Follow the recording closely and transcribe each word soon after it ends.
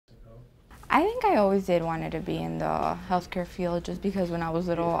I think I always did wanted to be in the healthcare field just because when I was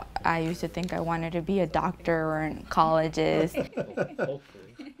little, I used to think I wanted to be a doctor or in colleges.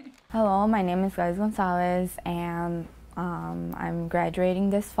 Hello, my name is Gladys Gonzalez, and I'm graduating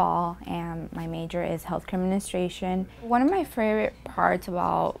this fall, and my major is healthcare administration. One of my favorite parts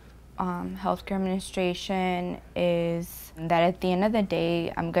about healthcare administration is that at the end of the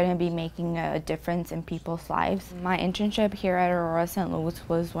day, I'm going to be making a difference in people's lives. My internship here at Aurora St.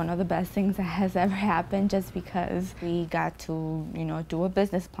 was one of the best things that has ever happened, just because we got to, do a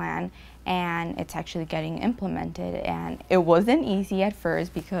business plan and it's actually getting implemented. And it wasn't easy at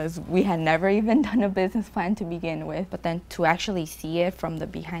first because we had never even done a business plan to begin with, but then to actually see it from the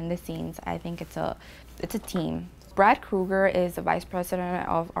behind the scenes, I think it's a team. Brad Kruger is the vice president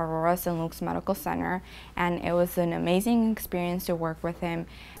of Aurora St. Luke's Medical Center, and it was an amazing experience to work with him.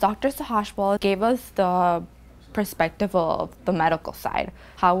 Dr. Sahashwal gave us the perspective of the medical side.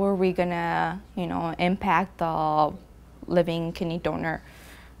 How are we gonna, impact the living kidney donor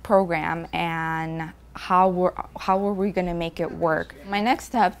program, and how are we gonna make it work? My next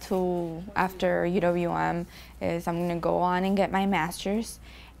step after UWM is I'm gonna go on and get my master's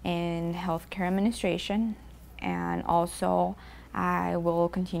in healthcare administration. And also, I will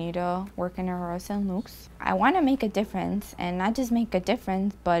continue to work in Aurora St. Luke's. I want to make a difference, and not just make a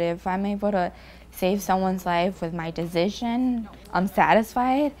difference, but if I'm able to save someone's life with my decision, I'm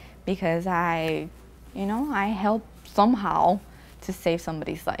satisfied because I help somehow to save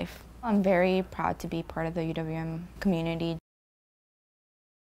somebody's life. I'm very proud to be part of the UWM community.